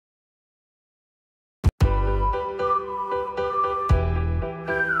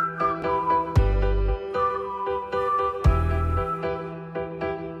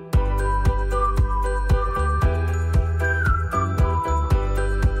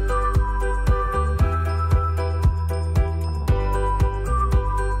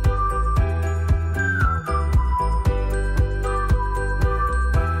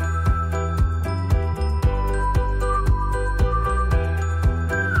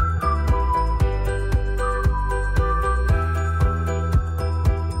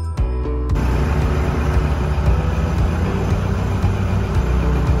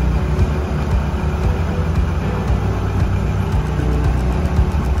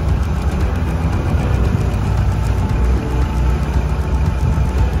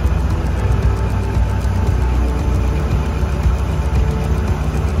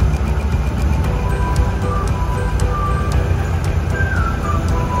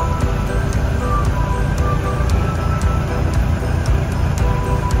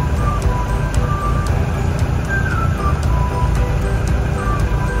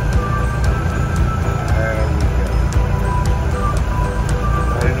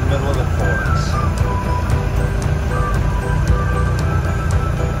for us.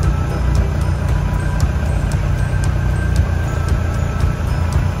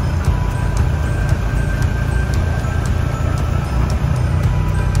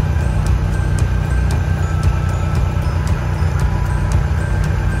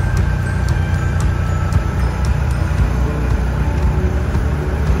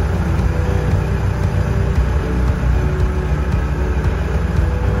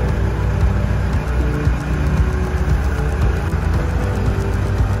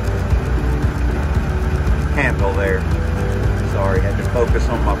 Handle there. Sorry, had to focus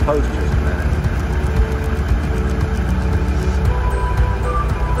on my post just a minute.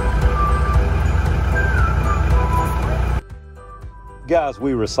 Guys,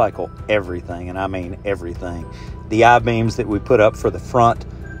 we recycle everything, and I mean everything. The I-beams that we put up for the front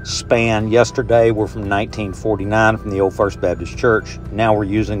span yesterday were from 1949 from the old First Baptist Church. Now we're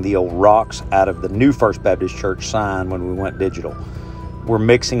using the old rocks out of the new First Baptist Church sign when we went digital. We're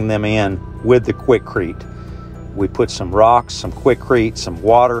mixing them in with the Quikrete. We put some rocks, some Quikrete, some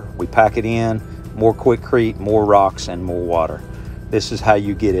water. We pack it in, more Quikrete, more rocks, and more water. This is how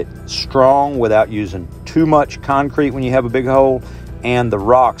you get it strong without using too much concrete when you have a big hole. And the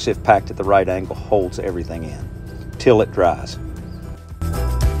rocks, if packed at the right angle, holds everything in till it dries.